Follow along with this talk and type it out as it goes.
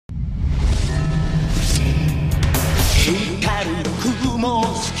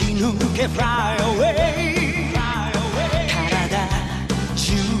抜け fly away 体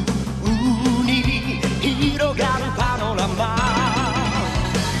中に広がるパノラマ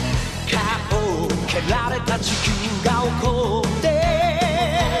顔を蹴られた地球が起こって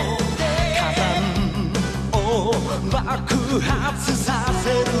火山を爆発させ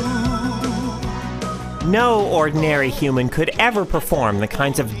る No ordinary human could ever perform the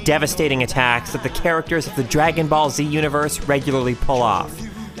kinds of devastating attacks that the characters of the Dragon Ball Z universe regularly pull off.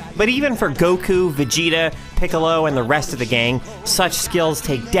 But even for Goku, Vegeta, Piccolo, and the rest of the gang, such skills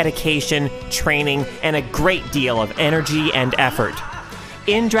take dedication, training, and a great deal of energy and effort.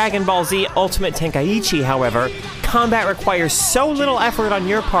 In Dragon Ball Z Ultimate Tenkaichi, however, combat requires so little effort on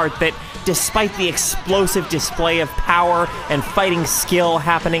your part that despite the explosive display of power and fighting skill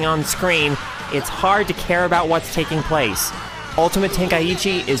happening on screen, it's hard to care about what's taking place. Ultimate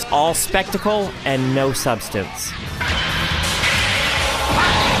Tenkaichi is all spectacle and no substance.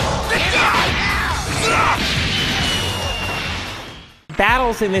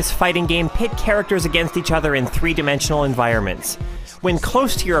 Battles in this fighting game pit characters against each other in three-dimensional environments. When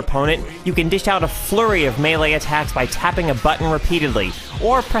close to your opponent, you can dish out a flurry of melee attacks by tapping a button repeatedly,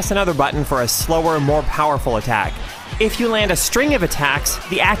 or press another button for a slower, more powerful attack. If you land a string of attacks,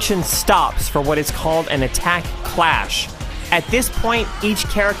 the action stops for what is called an attack clash. At this point, each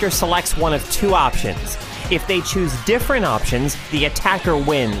character selects one of two options. If they choose different options, the attacker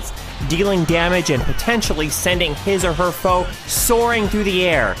wins, dealing damage and potentially sending his or her foe soaring through the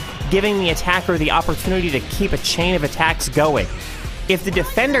air, giving the attacker the opportunity to keep a chain of attacks going. If the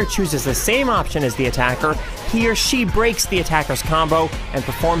defender chooses the same option as the attacker, he or she breaks the attacker's combo and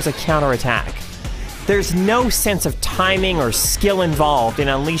performs a counterattack. There's no sense of timing or skill involved in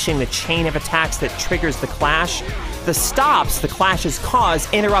unleashing the chain of attacks that triggers the clash. The stops the clashes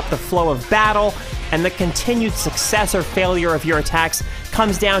cause interrupt the flow of battle, and the continued success or failure of your attacks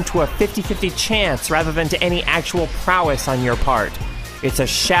comes down to a 50-50 chance rather than to any actual prowess on your part. It's a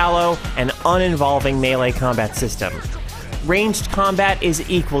shallow and uninvolving melee combat system. Ranged combat is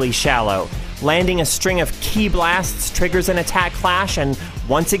equally shallow. Landing a string of ki blasts triggers an attack clash, and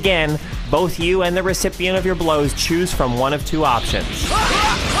once again, both you and the recipient of your blows choose from one of two options.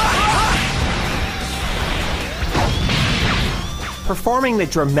 Performing the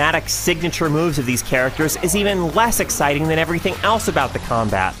dramatic signature moves of these characters is even less exciting than everything else about the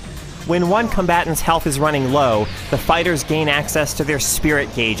combat. When one combatant's health is running low, the fighters gain access to their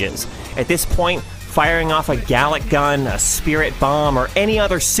spirit gauges. At this point, firing off a Gallic gun, a spirit bomb, or any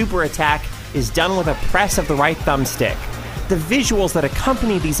other super attack is done with a press of the right thumbstick. The visuals that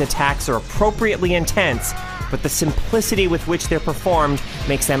accompany these attacks are appropriately intense, but the simplicity with which they're performed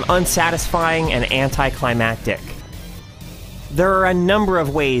makes them unsatisfying and anticlimactic. There are a number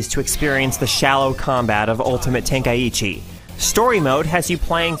of ways to experience the shallow combat of Ultimate Tenkaichi. Story mode has you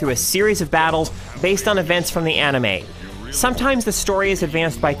playing through a series of battles based on events from the anime. Sometimes the story is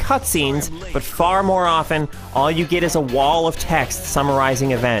advanced by cutscenes, but far more often, all you get is a wall of text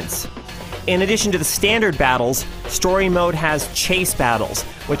summarizing events. In addition to the standard battles, story mode has chase battles,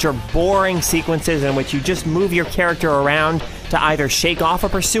 which are boring sequences in which you just move your character around to either shake off a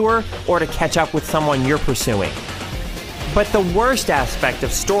pursuer or to catch up with someone you're pursuing. But the worst aspect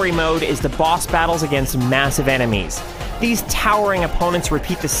of story mode is the boss battles against massive enemies. These towering opponents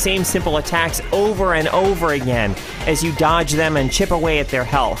repeat the same simple attacks over and over again as you dodge them and chip away at their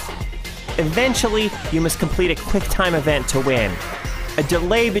health. Eventually, you must complete a quick-time event to win. A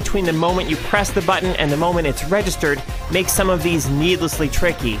delay between the moment you press the button and the moment it's registered makes some of these needlessly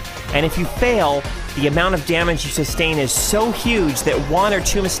tricky, and if you fail, the amount of damage you sustain is so huge that one or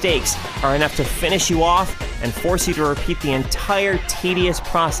two mistakes are enough to finish you off and force you to repeat the entire tedious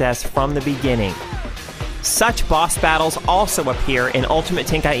process from the beginning. Such boss battles also appear in Ultimate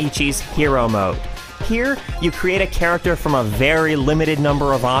Tenkaichi's Hero Mode. Here, you create a character from a very limited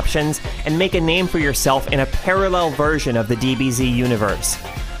number of options and make a name for yourself in a parallel version of the DBZ universe.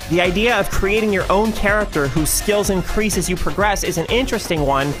 The idea of creating your own character whose skills increase as you progress is an interesting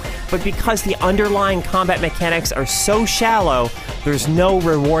one, but because the underlying combat mechanics are so shallow, there's no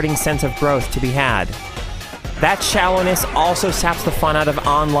rewarding sense of growth to be had. That shallowness also saps the fun out of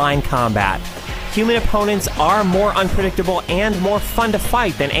online combat. Human opponents are more unpredictable and more fun to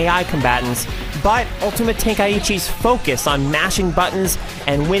fight than AI combatants, but Ultimate Tenkaichi's focus on mashing buttons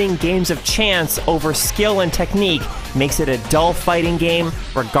and winning games of chance over skill and technique makes it a dull fighting game,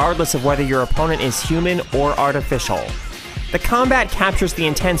 regardless of whether your opponent is human or artificial. The combat captures the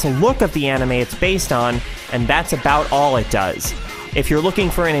intense look of the anime it's based on, and that's about all it does. If you're looking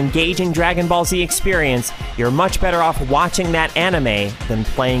for an engaging Dragon Ball Z experience, you're much better off watching that anime than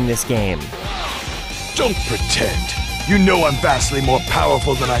playing this game. Don't pretend. You know I'm vastly more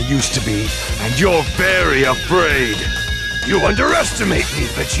powerful than I used to be, and you're very afraid. You underestimate me,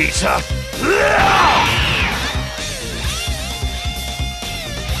 Vegeta.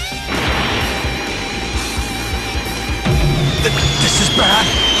 This is bad.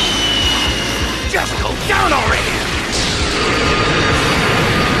 Just go down already!